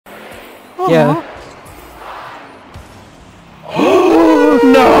Yeah.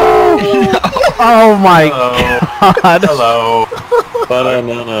 No! Oh my god. Hello.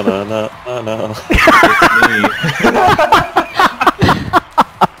 No.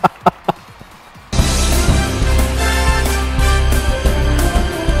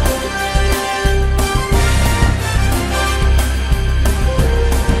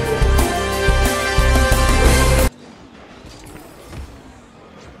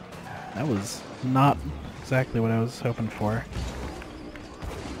 That was not exactly what I was hoping for.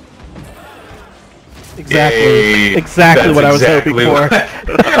 Exactly. Yay. Exactly That's what I was exactly hoping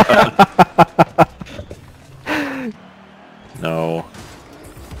for. No.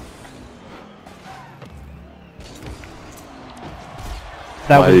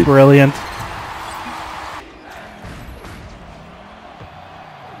 That was brilliant.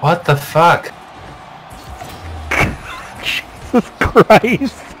 What the fuck? Jesus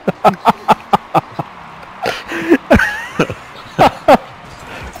Christ.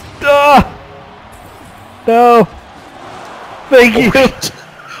 No. Thank you.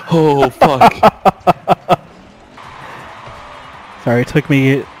 Oh, fuck. Sorry, it took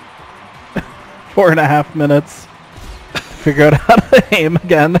me 4.5 minutes to figure out how to aim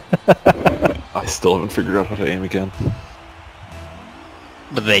again. I still haven't figured out how to aim again.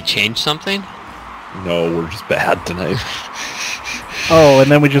 But they changed something? No, we're just bad tonight. Oh, and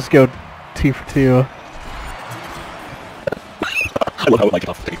then we just go 2 for 2.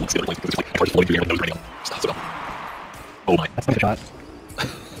 Oh my. That's not a shot.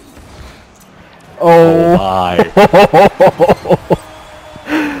 Oh my.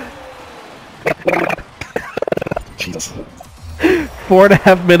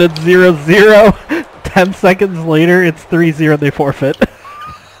 4.5 minutes, 0-0. 10 seconds later, it's 3-0. They forfeit.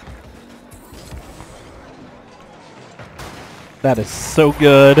 That is so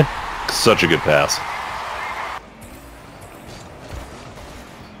good. Such a good pass.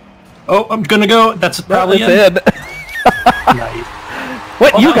 Oh, I'm gonna go. That's probably That's it. Nice.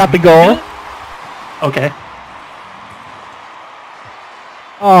 What? You got the goal. Okay.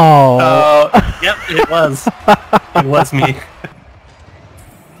 Oh. Yep, it was. It was me.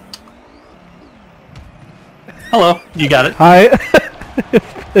 Hello, you got it. Hi.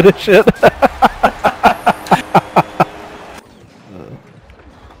 Finish it.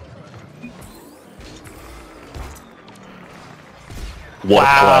 What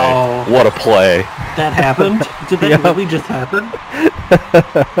Wow. a play. What a play. That happened? Did that Yeah. really just happen?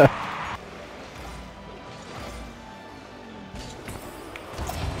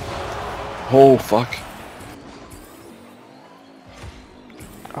 Oh, fuck.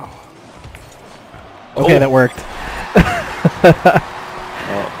 Okay, that worked.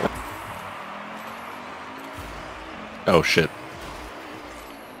 Oh, shit.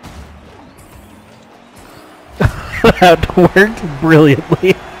 That worked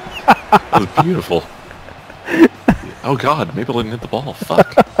brilliantly. That was beautiful. Oh god, Mayple didn't hit the ball.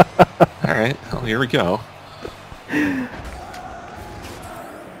 Fuck. Alright, well, here we go.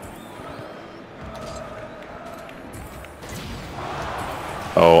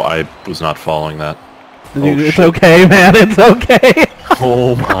 Oh, I was not following that. It's shit. okay, man. It's okay.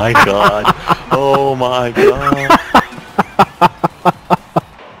 Oh my god. Oh my god.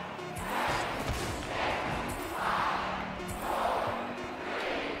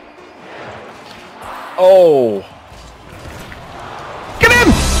 Oh. Get in!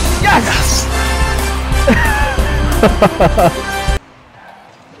 Yes!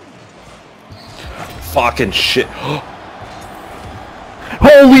 Fucking shit.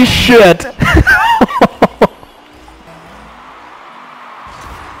 Holy shit!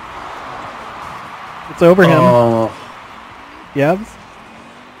 It's over him. Yabs?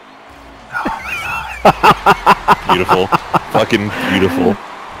 Beautiful. Fucking beautiful.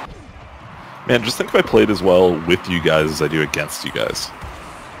 Man, just think if I played as well with you guys as I do against you guys.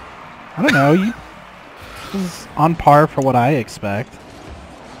 I don't know. This is on par for what I expect.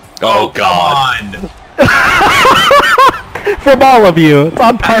 Oh god. From all of you. It's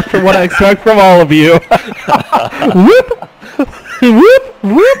on par for what I expect from all of you. Whoop! Whoop!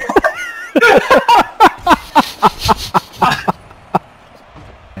 Whoop!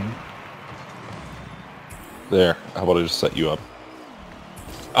 There. How about I just set you up?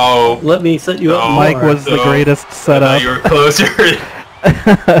 Oh, let me set you up. Mike was the greatest setup. You were closer.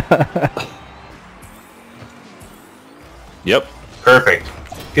 Yep. Perfect.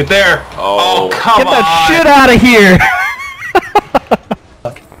 Get there. Oh, come Get on. that shit out of here!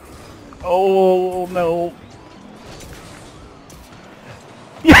 Oh no.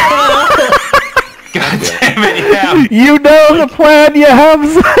 God damn it, yeah. You know the plan,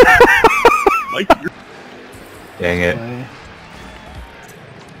 Yabs! Mike, Dang it.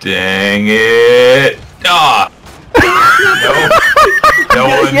 Dang it. Ah! No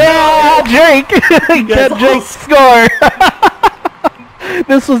one. Yeah, Jake! Get Jake's score!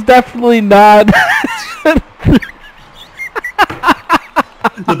 This was definitely not...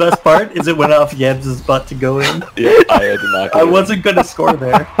 The best part is it went off Yams' butt to go in. yeah, I had to knock it I in. wasn't gonna score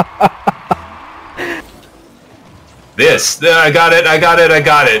there. I got it.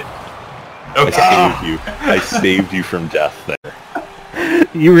 Okay. I saved you from death there.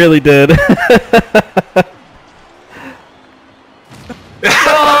 You really did.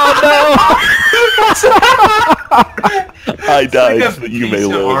 Oh no! I died It's like so a that you may piece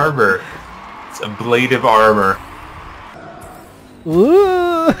of live. armor. It's a blade of armor.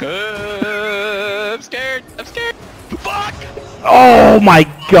 Ooh. I'm scared. Fuck! Oh my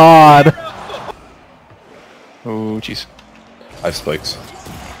god! Oh, jeez. I have spikes.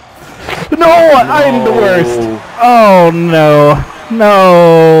 No, I'm the worst. Oh no,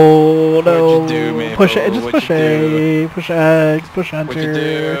 no, no. What'd you do, Mayple? Push it, just What'd push you A, push X, push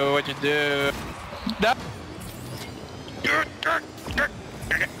enter. What'd you do? No.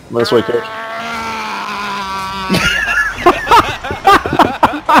 This way, coach.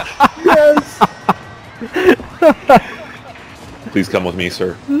 Yes! Please come with me,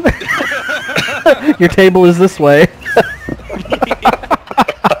 sir. Your table is this way.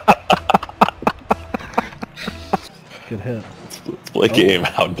 Good hit. Let's play a game.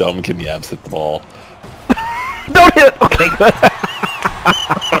 How dumb can Yabs hit the ball? Don't hit! Okay, good.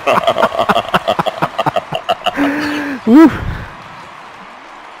 Woo.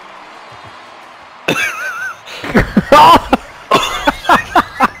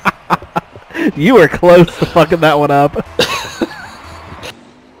 You were close to fucking that one up.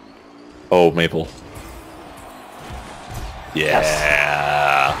 Oh, Mayple. Yeah.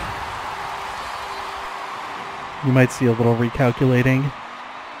 Yes. You might see a little recalculating.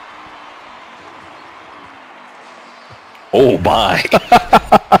 Oh my!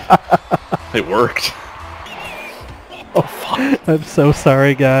 It worked. Oh fuck! I'm so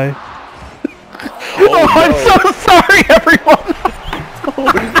sorry, guy. Oh, I'm so sorry, everyone.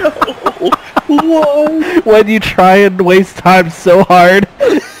 What? When you try and waste time so hard.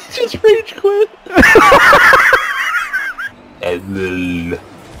 Just rage quit.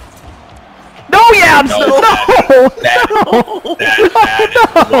 No, Yabs! No, No! That is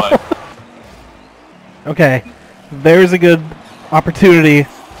one. Okay, there's a good opportunity.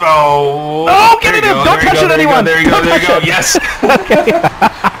 Oh, Oh, get there it you in! go, Don't there you touch go, it, there you go, anyone! There you go, Don't there you go, touch it. yes!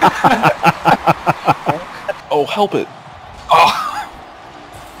 Oh, help it. Oh.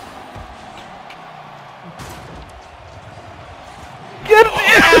 Get it!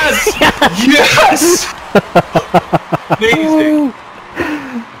 Yes! Amazing!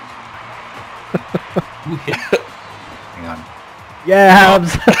 Hang on.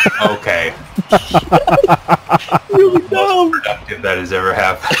 Yabs! Okay. Really Most dumb. productive that has ever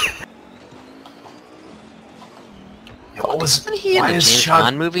happened. What was... Isn't he in Why the is James Sean...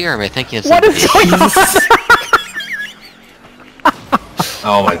 Bond movie, or am I thinking of What something? is going on?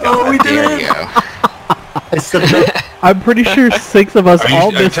 Oh my god. Oh, we did There it! you go. I said no. I'm pretty sure 6 of us all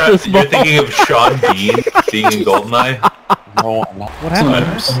Are you, missed this you're ball. thinking of Sean Bean being in Goldeneye? No, I'm not. What happened?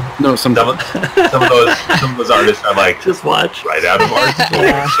 No, Some of those artists are like Just watch. right out of art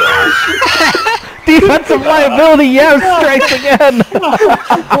school, so... Defensive liability, yes, strikes again!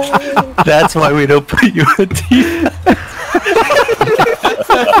 That's why we don't put you in team.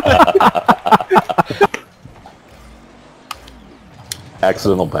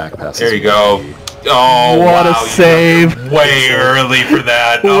 Accidental back passes. There you go. Oh, What a wow, you save. jumped way early for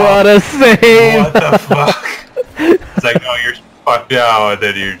that. What a save! What the fuck? It's like, oh, you're fucked now, and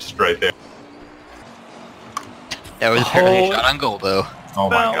then you're just right there. That was a fairly shot on goal, though. Oh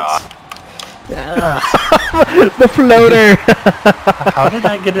my god. The floater! How did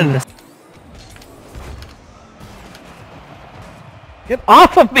I get in this? Get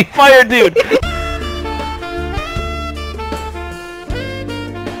off of me, fire dude!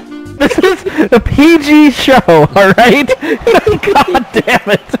 This is a PG show, alright? God damn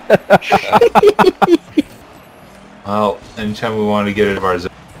it! Well, anytime we want to get out of our zone.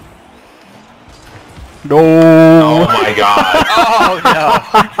 No! Oh my god. Oh, no.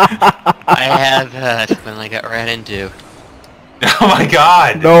 I had that when I got ran into. Oh my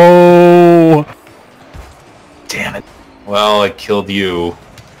god. No! Damn it. Well, I killed you.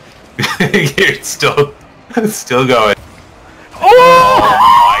 You're still going. Oh!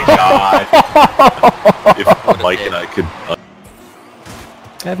 My god. If Mike and I could... I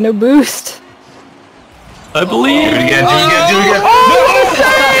have no boost. I believe. Do it again, do it again, do it again. Oh,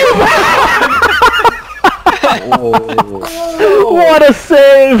 What a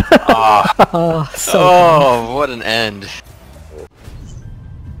save! Oh, so Oh, what an end.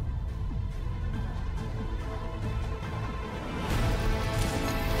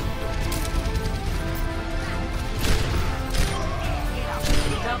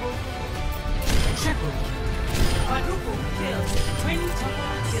 Double, triple, quadruple kills, 20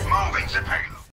 kills. Moving the pain.